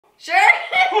Sure?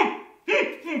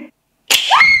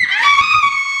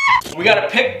 We gotta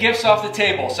pick gifts off the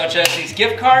table, such as these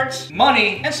gift cards,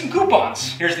 money, and some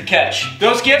coupons. Here's the catch.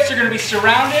 Those gifts are gonna be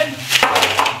surrounded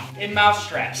in mouse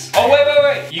straps. Oh,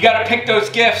 wait. You gotta pick those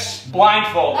gifts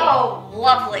blindfolded. Oh,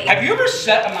 lovely. Have you ever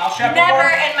set a mouse strap Never before?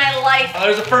 in my life.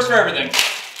 There's a first for everything.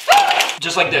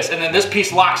 Just like this, and then this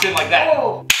piece locks in like that.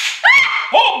 Oh.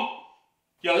 Oh!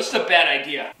 Yo, this is a bad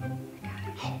idea. Oh.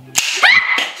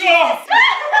 No!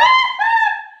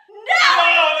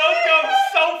 Oh, those go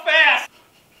so fast.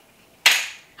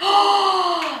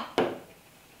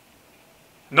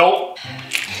 Nope.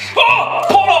 Oh,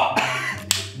 hold on.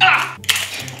 Ah.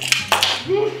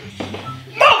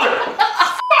 Mother.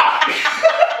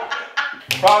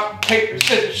 Rock, paper,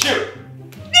 scissors, shoot.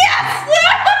 Yes!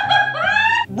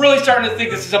 Really starting to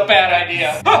think this is a bad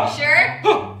idea. Sure?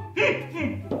 Oh!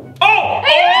 Oh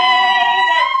my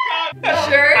God!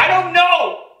 Sure? I don't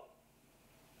know.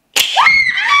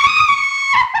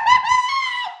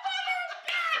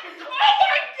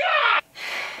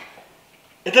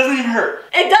 It doesn't even hurt.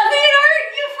 It doesn't even hurt.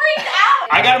 You freaked out.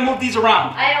 I gotta move these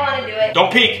around. I don't want to do it.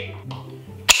 Don't peek.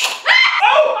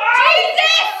 Oh!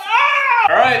 Jesus!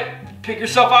 All right, pick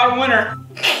yourself out a winner. I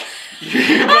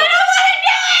don't want to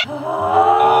do it.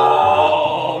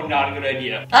 Oh, not a good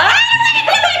idea.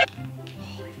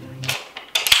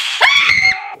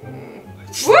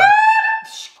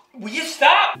 Will you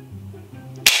stop?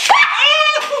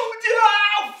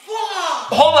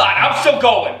 Hold on, I'm still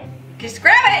going. Just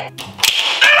grab it. You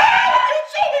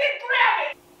told me to grab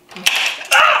it.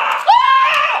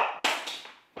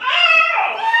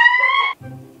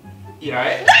 You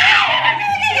alright?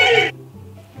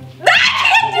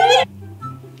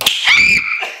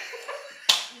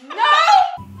 No!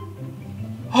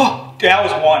 Oh, that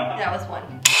was one. That was one.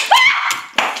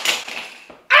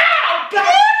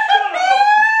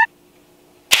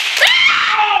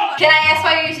 Can I ask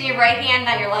why you're using your right hand,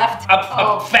 not your left?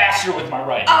 I'm faster with my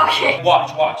right. Okay.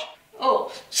 Watch.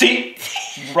 Oh. See?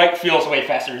 Right feels way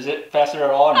faster. Is it faster at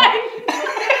all? Or not?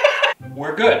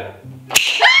 We're good.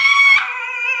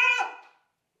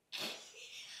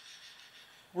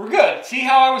 We're good. See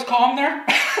how I was calm there?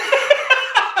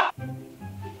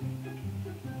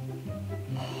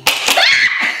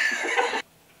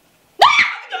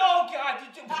 Oh God.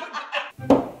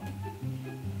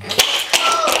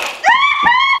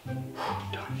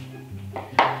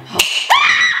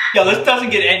 Yo, this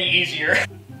doesn't get any easier.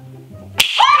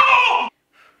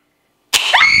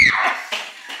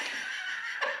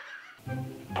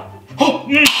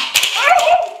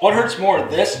 What hurts more,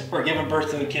 this or giving birth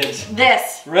to the kids?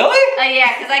 This. Really?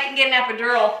 Yeah, because I can get an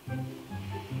epidural.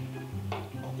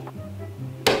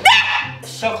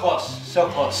 So close, so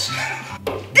close.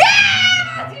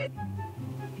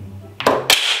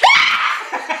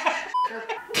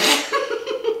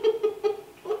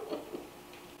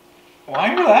 Why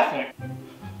are you laughing?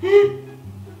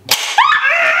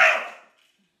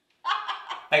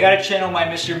 I gotta channel my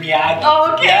Mr. Miyagi.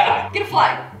 Oh, okay. Yeah. Get a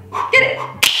fly. Get it.